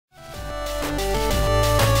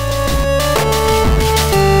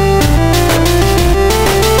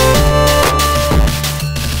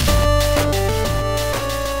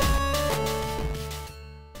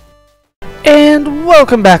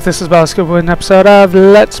Welcome back, this is Magus with an episode of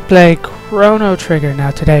Let's Play Chrono Trigger. Now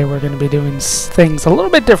today we're going to be doing things a little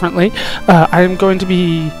bit differently. I am going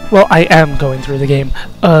through the game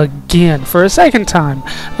again for a second time.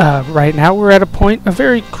 Right now we're at a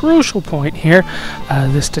very crucial point here.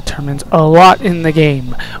 This determines a lot in the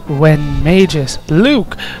game. When Magus,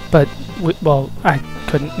 Luke, I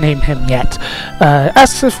couldn't name him yet,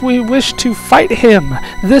 asks if we wish to fight him.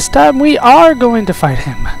 This time we are going to fight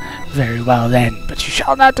him. Very well then, but you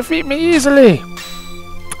shall not defeat me easily.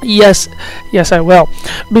 Yes, I will.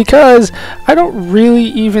 Because I don't really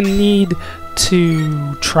even need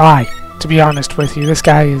to try, to be honest with you. This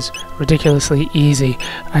guy is ridiculously easy.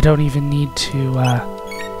 I don't even need to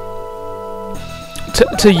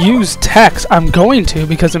use text. I'm going to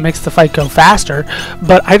because it makes the fight go faster,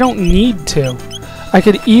 but I don't need to. I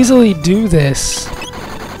could easily do this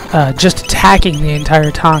just attacking the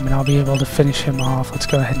entire time, and I'll be able to finish him off. Let's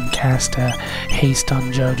go ahead and cast haste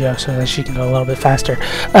on JoJo so that she can go a little bit faster.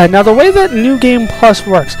 Now the way that New Game Plus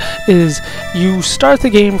works is you start the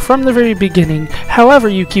game from the very beginning. However,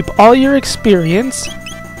 you keep all your experience,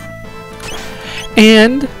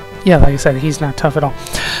 and yeah, like I said, he's not tough at all.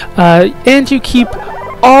 And you keep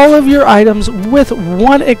all of your items with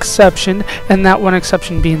one exception, and that one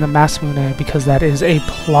exception being the Masamune, because that is a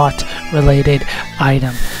plot related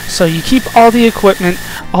item. So you keep all the equipment,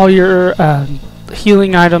 all your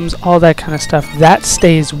healing items, all that kind of stuff. That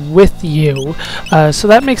stays with you. So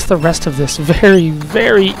that makes the rest of this very,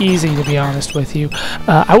 very easy, to be honest with you.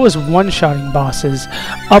 I was one-shotting bosses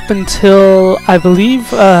up until, I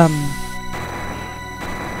believe,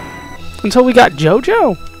 until we got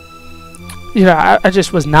JoJo. You know, I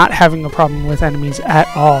just was not having a problem with enemies at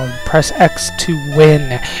all. Press X to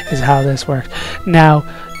win is how this works. Now,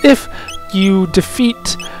 if you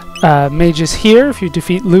defeat Magus here, if you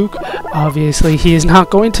defeat Luke, obviously he is not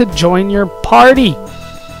going to join your party.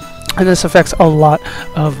 And this affects a lot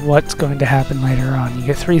of what's going to happen later on. You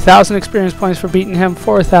get 3,000 experience points for beating him,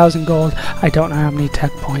 4,000 gold. I don't know how many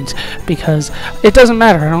tech points, because it doesn't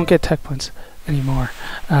matter. I don't get tech points anymore.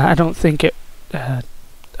 I don't think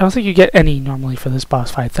you get any normally for this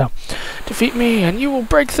boss fight, though. Defeat me, and you will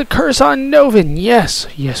break the curse on Novin. Yes,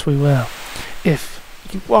 we will. If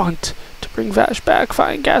you want to bring Vash back,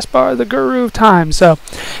 find Gaspar, the Guru of Time. So,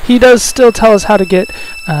 he does still tell us how to get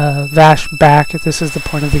Vash back. This is the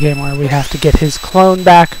point of the game where we have to get his clone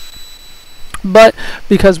back. But,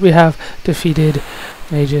 because we have defeated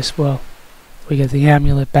Magus, well, we get the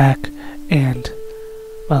amulet back, and,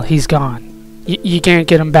 well, he's gone. You can't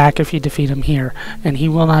get him back if you defeat him here, and he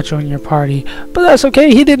will not join your party. But that's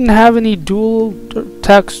okay. He didn't have any dual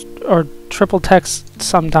text or triple text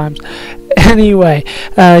sometimes. Anyway,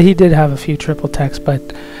 he did have a few triple texts,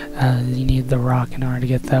 but you need the rock in order to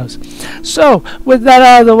get those. So, with that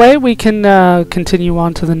out of the way, we can continue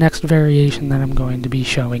on to the next variation that I'm going to be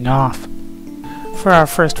showing off. For our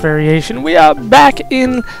first variation, we are back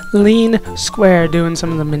in Lean Square doing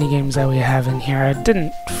some of the mini games that we have in here. It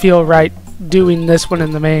didn't feel right doing this one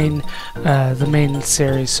in the main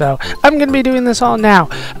series, so I'm gonna be doing this all now.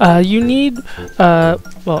 You need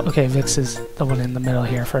Vix is the one in the middle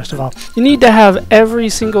here. First of all, you need to have every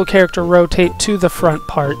single character rotate to the front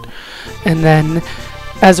part, and then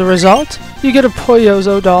as a result, you get a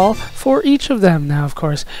Poyozos doll for each of them. Now, of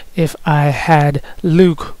course, if I had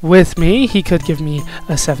Luke with me, he could give me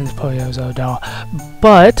a 7th Poyozos doll.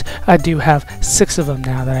 But I do have 6 of them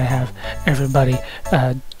now that I have everybody,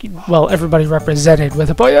 everybody represented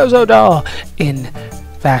with a Poyozos doll in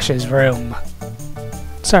Vash's room.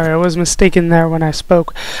 Sorry, I was mistaken there when I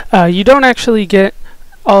spoke. You don't actually get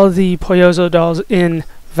all the Poyozos dolls in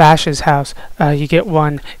Vash's house. You get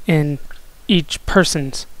one in each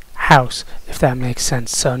person's house, if that makes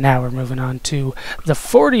sense. So now we're moving on to the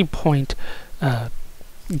 40-point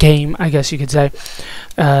game, I guess you could say.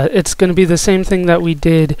 It's going to be the same thing that we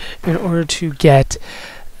did in order to get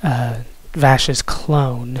Vash's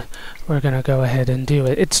clone. We're going to go ahead and do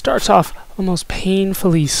it. It starts off almost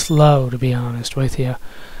painfully slow, to be honest with you,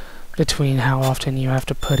 between how often you have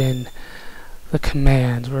to put in the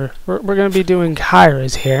commands. We're going to be doing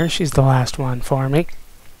Kyra's here. She's the last one for me.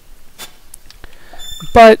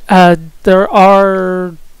 But there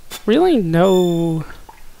are really no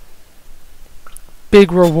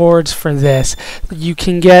big rewards for this. You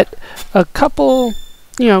can get a couple,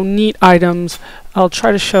 neat items. I'll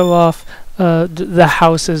try to show off the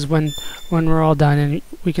houses when we're all done, and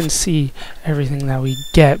we can see everything that we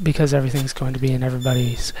get, because everything's going to be in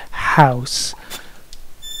everybody's house.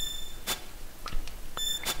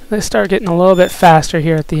 They start getting a little bit faster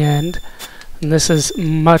here at the end. And this is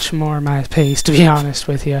much more my pace, to be honest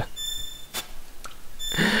with you.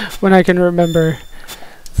 When I can remember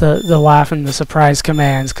the laugh and the surprise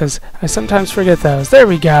commands, because I sometimes forget those. There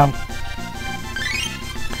we go.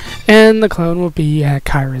 And the clone will be at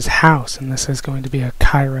Kyra's house, and this is going to be a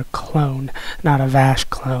Kyra clone, not a Vash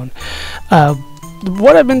clone.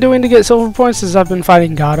 What I've been doing to get silver points is I've been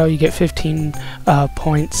fighting Gato. You get 15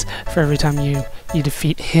 points for every time you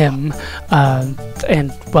defeat him.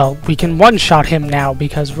 And, well, we can one-shot him now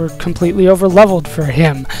because we're completely over-leveled for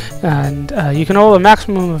him. And you can hold a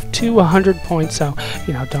maximum of 200 points, so,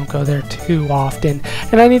 you know, don't go there too often.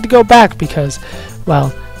 And I need to go back because,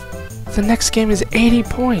 well, the next game is 80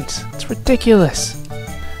 points. It's ridiculous.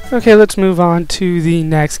 Okay, let's move on to the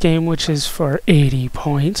next game, which is for 80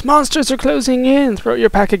 points. Monsters are closing in. Throw your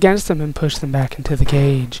pack against them and push them back into the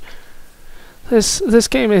cage. This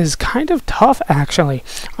game is kind of tough, actually.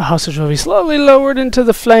 A hostage will be slowly lowered into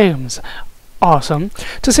the flames. Awesome.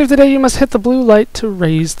 To save the day, you must hit the blue light to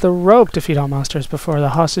raise the rope. Defeat all monsters before the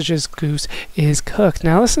hostage's goose is cooked.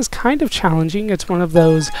 Now, this is kind of challenging. It's one of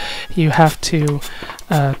those you have to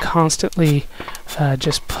constantly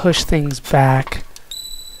just push things back.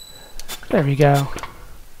 There we go.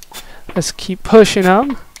 Let's keep pushing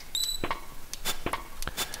them.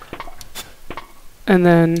 And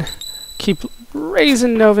then keep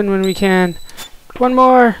raising Novin when we can. One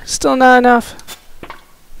more. Still not enough.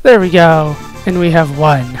 There we go. And we have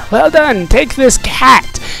one. Well done. Take this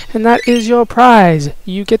cat. And that is your prize.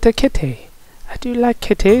 You get a kitty. I do like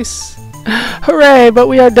kitties. Hooray, but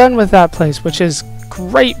we are done with that place, which is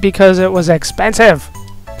great because it was expensive.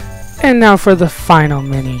 And now for the final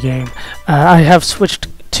mini game. I have switched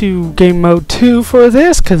to game mode 2 for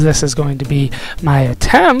this because this is going to be my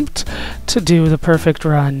attempt to do the perfect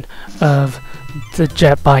run of the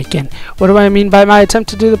jet bike. And what do I mean by my attempt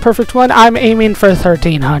to do the perfect one? I'm aiming for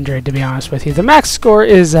 1300, to be honest with you. The max score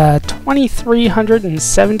is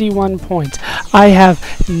 2371 points. I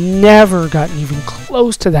have never gotten even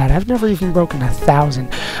close to that. I've never even broken 1,000.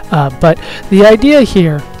 But the idea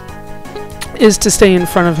here is to stay in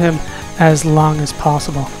front of him as long as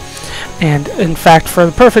possible. And in fact, for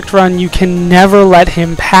the perfect run, you can never let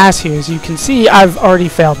him pass you. As you can see, I've already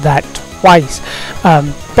failed that twice.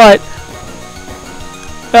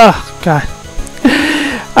 Oh god,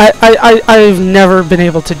 I've never been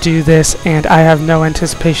able to do this, and I have no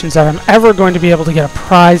anticipations that I'm ever going to be able to get a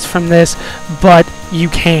prize from this, but you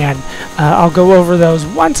can. I'll go over those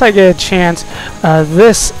once I get a chance.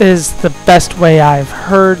 This is the best way I've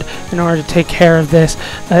heard in order to take care of this.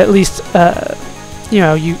 At least, you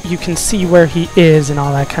know, you can see where he is and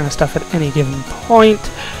all that kind of stuff at any given point.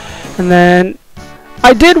 And then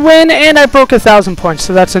I did win, and I broke 1,000 points,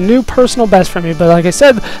 so that's a new personal best for me. But like I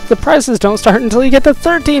said, the prizes don't start until you get to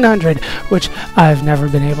 1,300, which I've never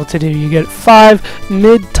been able to do. You get 5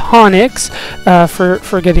 mid-tonics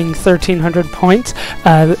for getting 1,300 points.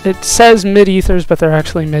 It says mid-ethers, but they're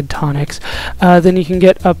actually mid-tonics. Then you can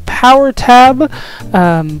get a power tab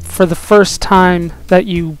for the first time that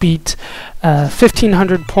you beat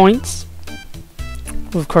 1,500 points.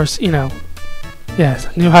 Of course, you know, yes,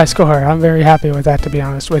 new high score. I'm very happy with that, to be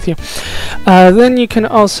honest with you. Then you can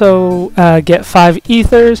also get 5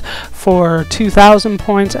 ethers for 2,000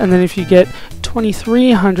 points, and then if you get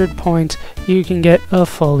 2,300 points, you can get a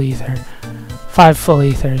full ether. 5 full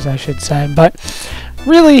ethers, I should say. But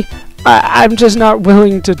really, I'm just not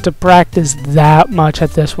willing to practice that much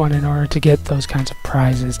at this one in order to get those kinds of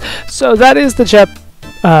prizes. So that is the jet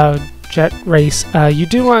race. You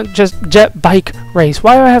do want just jet bike race.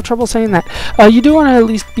 Why do I have trouble saying that? You do want to at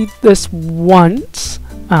least beat this once,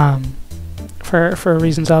 for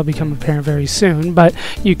reasons I'll become apparent very soon, but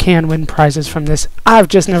you can win prizes from this. I've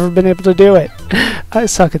just never been able to do it. I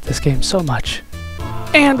suck at this game so much.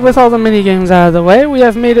 And with all the mini-games out of the way, we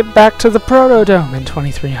have made it back to the Protodome in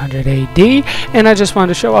 2300 AD, and I just wanted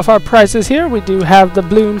to show off our prizes here. We do have the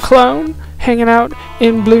Bloon clone hanging out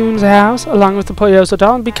in Bloon's house, along with the Poyozos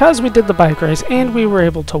doll, and because we did the bike race and we were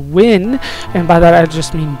able to win, and by that I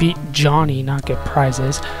just mean beat Johnny, not get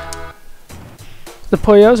prizes, the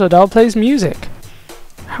Poyozos doll plays music.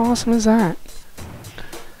 How awesome is that?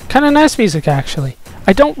 Kind of nice music, actually.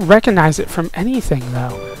 I don't recognize it from anything,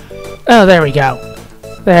 though. Oh, there we go.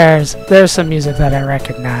 There's some music that I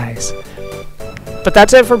recognize. But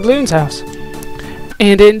that's it for Bloon's house.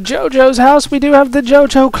 And in JoJo's house, we do have the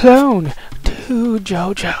JoJo clone. 2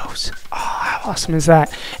 JoJos. Oh, how awesome is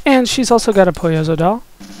that? And she's also got a Poyozos doll,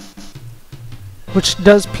 which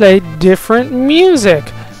does play different music.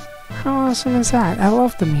 How awesome is that? I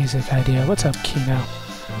love the music idea. What's up, Kino?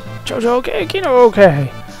 JoJo okay? Kino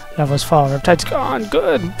okay? Levels fall, Riptide's gone,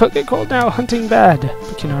 good. But get cold now, hunting bad.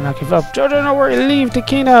 But Kino not give up. JoJo, no worry, leave to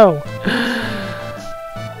Kino.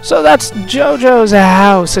 So that's JoJo's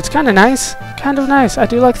house. It's kind of nice. kind of nice. I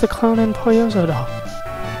do like the clone and Poyozo doll.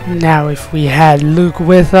 Now, if we had Luke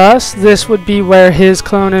with us, this would be where his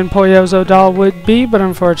clone and Poyozo doll would be, but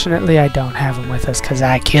unfortunately I don't have him with us because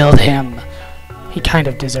I killed him. He kind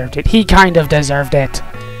of deserved it. He kind of deserved it.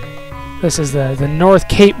 This is the North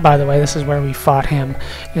Cape, by the way. This is where we fought him.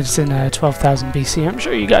 It's in 12,000 BC. I'm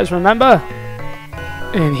sure you guys remember.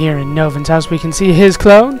 And here in Novin's house, we can see his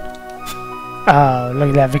clone. Oh, look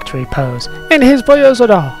at that victory pose. And his Poyozo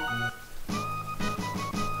doll.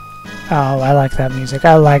 Oh, I like that music.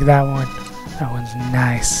 I like that one. That one's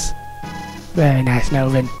nice. Very nice,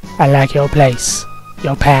 Novin. I like your place.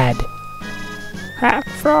 Your pad. Ah,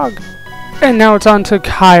 frog. And now it's on to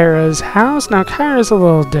Kyra's house. Now, Kyra's a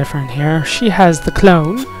little different here. She has the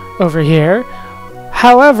clone over here.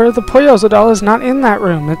 However, the Poyozo doll is not in that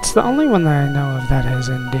room. It's the only one that I know of that is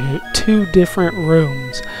in two different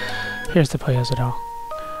rooms. Here's the Poyozos doll.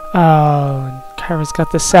 Oh, and Kyra's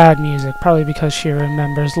got the sad music, probably because she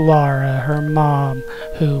remembers Laura, her mom,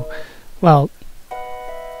 who, well,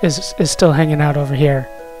 is still hanging out over here,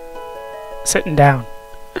 sitting down.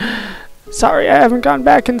 Sorry, I haven't gone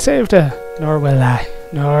back and saved her. Nor will I.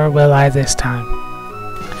 Nor will I this time.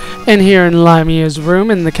 And here in Lamia's room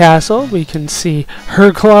in the castle, we can see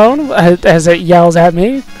her clone as it yells at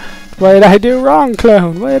me. What did I do wrong,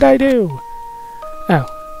 clone? What did I do?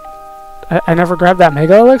 Oh. I never grabbed that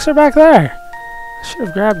Mega Elixir back there. I should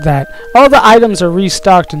have grabbed that. All the items are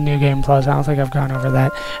restocked in New Game Plus. I don't think I've gone over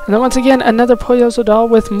that. And then once again, another Poyozo doll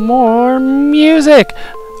with more music.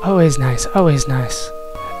 Always nice. Always nice.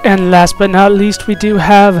 And last but not least, we do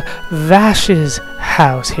have Vash's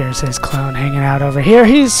house. Here's his clone hanging out over here.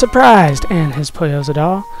 He's surprised. And his Poyozo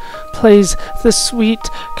doll plays the sweet,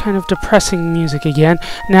 kind of depressing music again.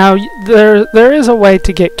 Now, there is a way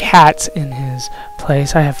to get cats in his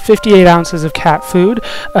place. I have 58 ounces of cat food.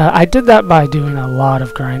 I did that by doing a lot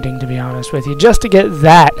of grinding, to be honest with you, just to get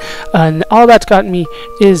that. And all that's gotten me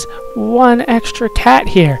is one extra cat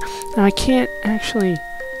here. Now, I can't actually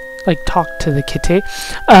like talk to the kitty.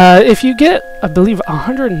 If you get, I believe,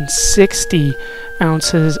 160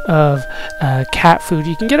 ounces of cat food,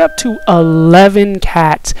 you can get up to 11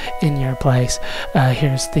 cats in your place.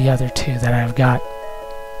 Here's the other two that I've got.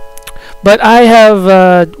 But I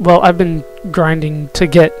have, well, I've been grinding to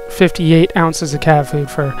get 58 ounces of cat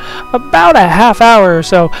food for about a half hour or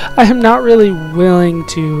so. I am not really willing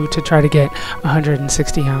to try to get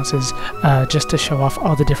 160 ounces just to show off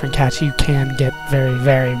all the different cats. You can get very,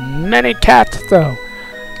 very many cats, though.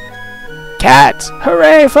 Cats!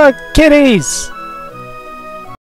 Hooray for kitties!